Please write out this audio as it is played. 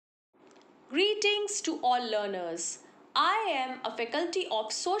Greetings to all learners. I am a faculty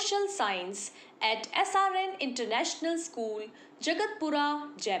of Social Science at SRN International School, Jagatpura,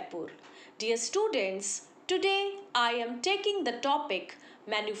 Jaipur. Dear students, today I am taking the topic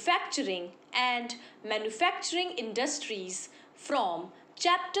manufacturing and manufacturing industries from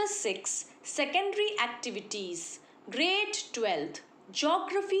Chapter 6 Secondary Activities, Grade 12,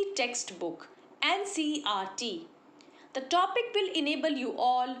 Geography Textbook, NCERT. The topic will enable you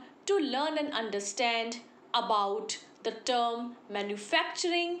all to learn and understand about the term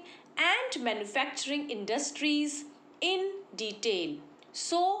manufacturing and manufacturing industries in detail.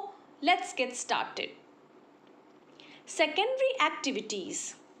 So, let's get started. Secondary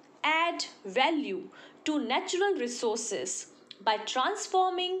activities add value to natural resources by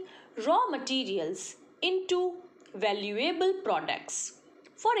transforming raw materials into valuable products.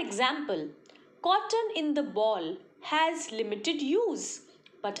 For example, cotton in the ball has limited use,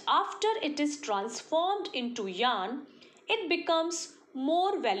 but after it is transformed into yarn, it becomes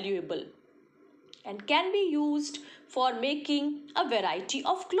more valuable and can be used for making a variety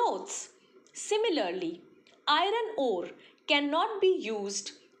of clothes. Similarly, iron ore cannot be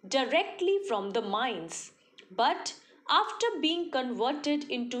used directly from the mines, but after being converted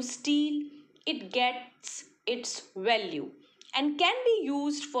into steel, it gets its value and can be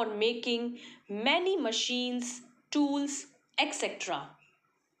used for making many machines, tools, etc.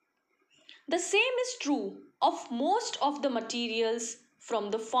 The same is true of most of the materials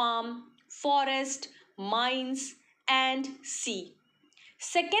from the farm, forest, mines, and sea.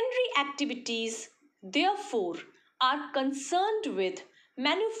 Secondary activities, therefore, are concerned with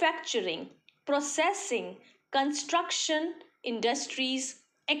manufacturing, processing, construction, industries,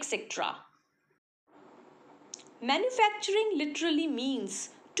 etc. Manufacturing literally means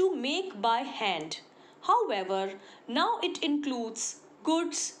to make by hand. However, now it includes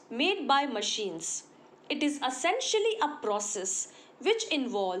goods made by machines. It is essentially a process which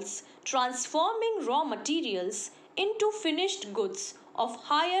involves transforming raw materials into finished goods of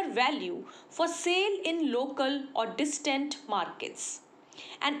higher value for sale in local or distant markets.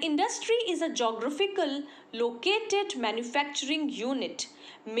 An industry is a geographical located manufacturing unit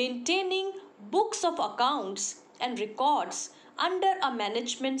maintaining books of accounts and records under a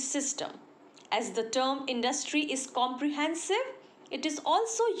management system. As the term industry is comprehensive, it is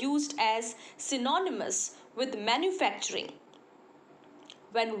also used as synonymous with manufacturing.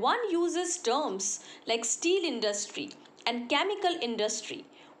 When one uses terms like steel industry and chemical industry,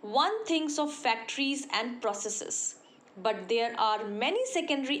 one thinks of factories and processes. But there are many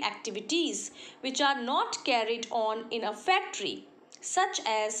secondary activities which are not carried on in a factory, such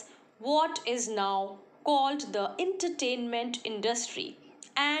as what is now called the entertainment industry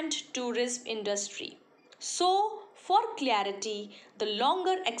and tourism industry. So, for clarity, the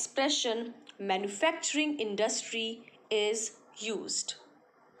longer expression manufacturing industry is used.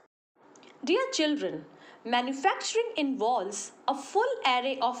 Dear children, manufacturing involves a full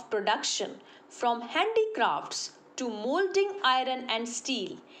array of production from handicrafts to molding iron and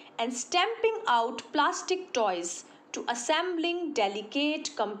steel and stamping out plastic toys to assembling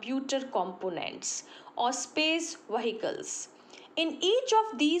delicate computer components or space vehicles. In each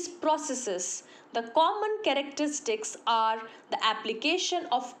of these processes, the common characteristics are the application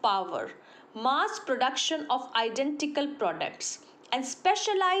of power, mass production of identical products, and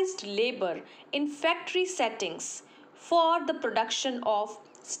specialized labor in factory settings for the production of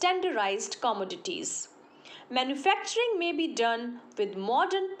standardized commodities. Manufacturing may be done with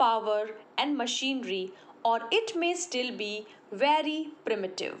modern power and machinery, or it may still be very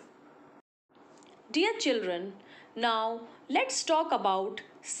primitive. Dear children, now let's talk about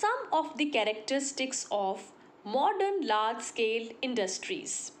some of the characteristics of modern large-scale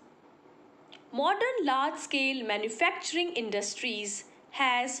industries. Modern large-scale manufacturing industries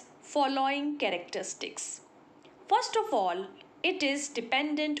has following characteristics. First of all, it is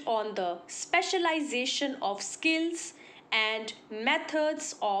dependent on the specialization of skills and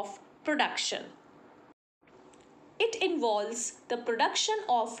methods of production. It involves the production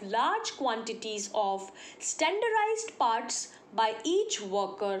of large quantities of standardized parts by each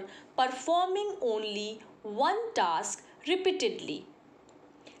worker performing only one task repeatedly.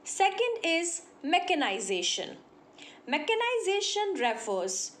 Second is mechanization. Mechanization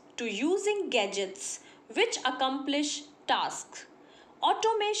refers to using gadgets which accomplish tasks.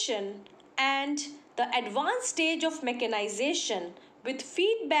 Automation and the advanced stage of mechanization with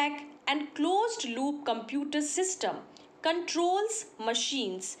feedback and closed loop computer system controls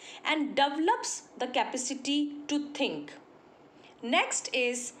machines and develops the capacity to think. Next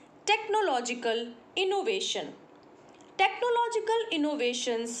is technological innovation. Technological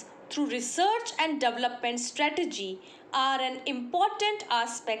innovations through research and development strategy are an important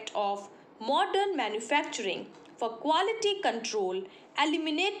aspect of modern manufacturing for quality control,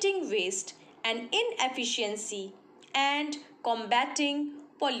 eliminating waste and inefficiency, and combating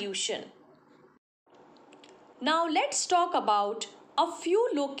pollution. Now let's talk about a few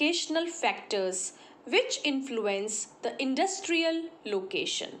locational factors which influence the industrial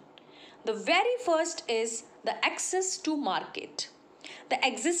location. The very first is the access to market. The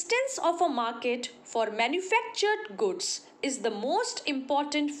existence of a market for manufactured goods is the most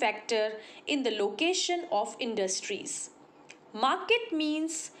important factor in the location of industries. Market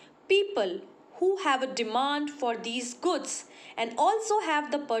means people who have a demand for these goods and also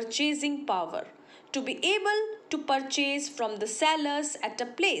have the purchasing power to be able to purchase from the sellers at a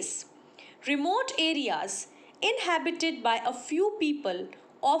place. Remote areas inhabited by a few people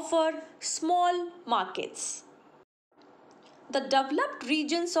offer small markets. The developed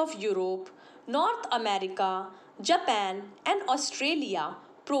regions of Europe, North America, Japan, and Australia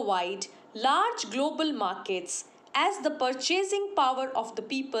provide large global markets as the purchasing power of the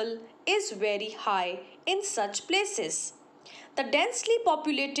people is very high in such places. The densely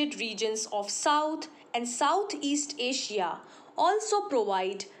populated regions of South and Southeast Asia also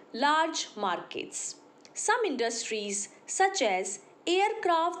provide large markets. Some industries, such as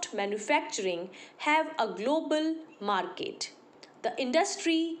aircraft manufacturing, have a global market. The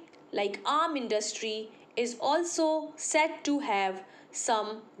industry, like arm industry, is also said to have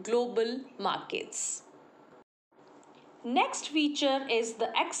some global markets. Next feature is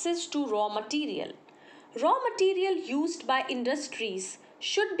the access to raw material. Raw material used by industries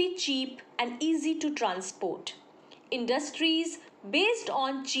should be cheap and easy to transport. Industries based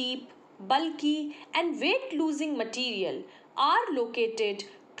on cheap, bulky, and weight losing material are located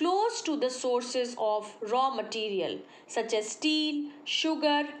close to the sources of raw material such as steel,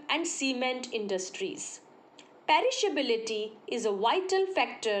 sugar, and cement industries. Perishability is a vital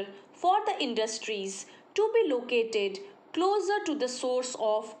factor for the industries to be located closer to the source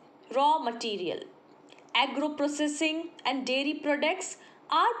of raw material. Agro-processing and dairy products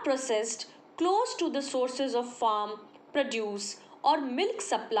are processed close to the sources of farm produce or milk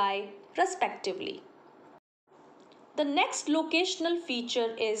supply, respectively. The next locational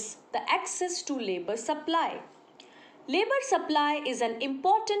feature is the access to labor supply. Labor supply is an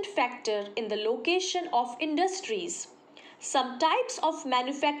important factor in the location of industries. Some types of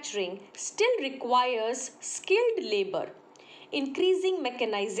manufacturing still requires skilled labor. Increasing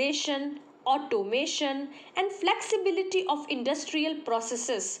mechanization, automation, and flexibility of industrial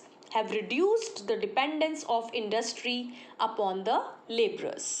processes have reduced the dependence of industry upon the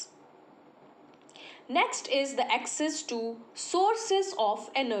laborers. Next is the access to sources of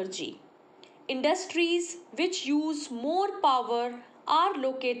energy. Industries which use more power are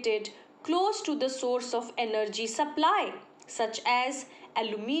located close to the source of energy supply, such as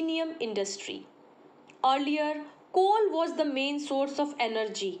aluminium industry. Earlier, coal was the main source of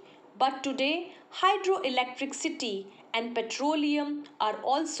energy, but today hydroelectricity and petroleum are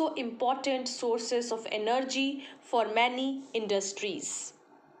also important sources of energy for many industries.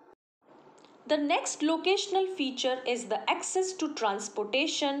 The next locational feature is the access to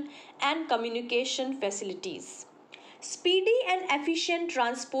transportation and communication facilities. Speedy and efficient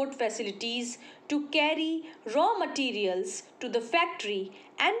transport facilities to carry raw materials to the factory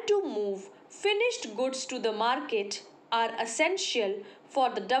and to move finished goods to the market are essential for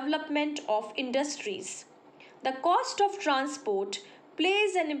the development of industries. The cost of transport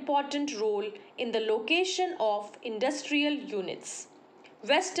plays an important role in the location of industrial units.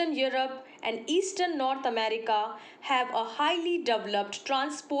 Western Europe and Eastern North America have a highly developed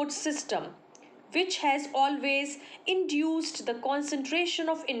transport system, which has always induced the concentration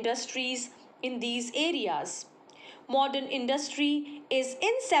of industries in these areas. Modern industry is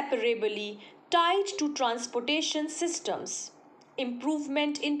inseparably tied to transportation systems.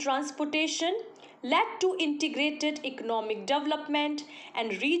 Improvement in transportation led to integrated economic development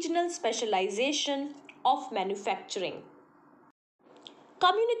and regional specialization of manufacturing.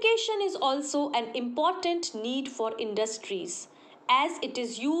 Communication is also an important need for industries as it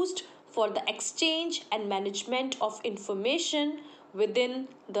is used for the exchange and management of information within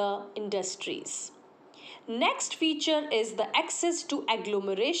the industries. Next feature is the access to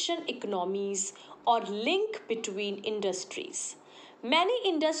agglomeration economies or link between industries. Many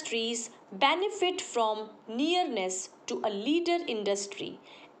industries benefit from nearness to a leader industry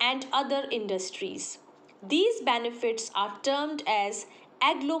and other industries. These benefits are termed as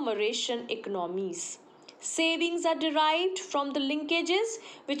agglomeration economies. Savings are derived from the linkages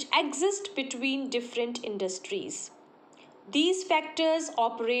which exist between different industries. These factors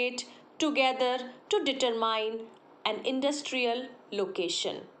operate together to determine an industrial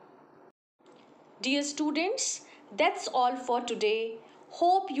location. Dear students, that's all for today.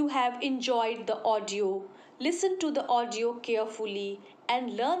 Hope you have enjoyed the audio. Listen to the audio carefully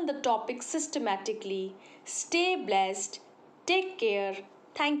and learn the topic systematically. Stay blessed. Take care.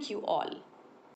 Thank you all.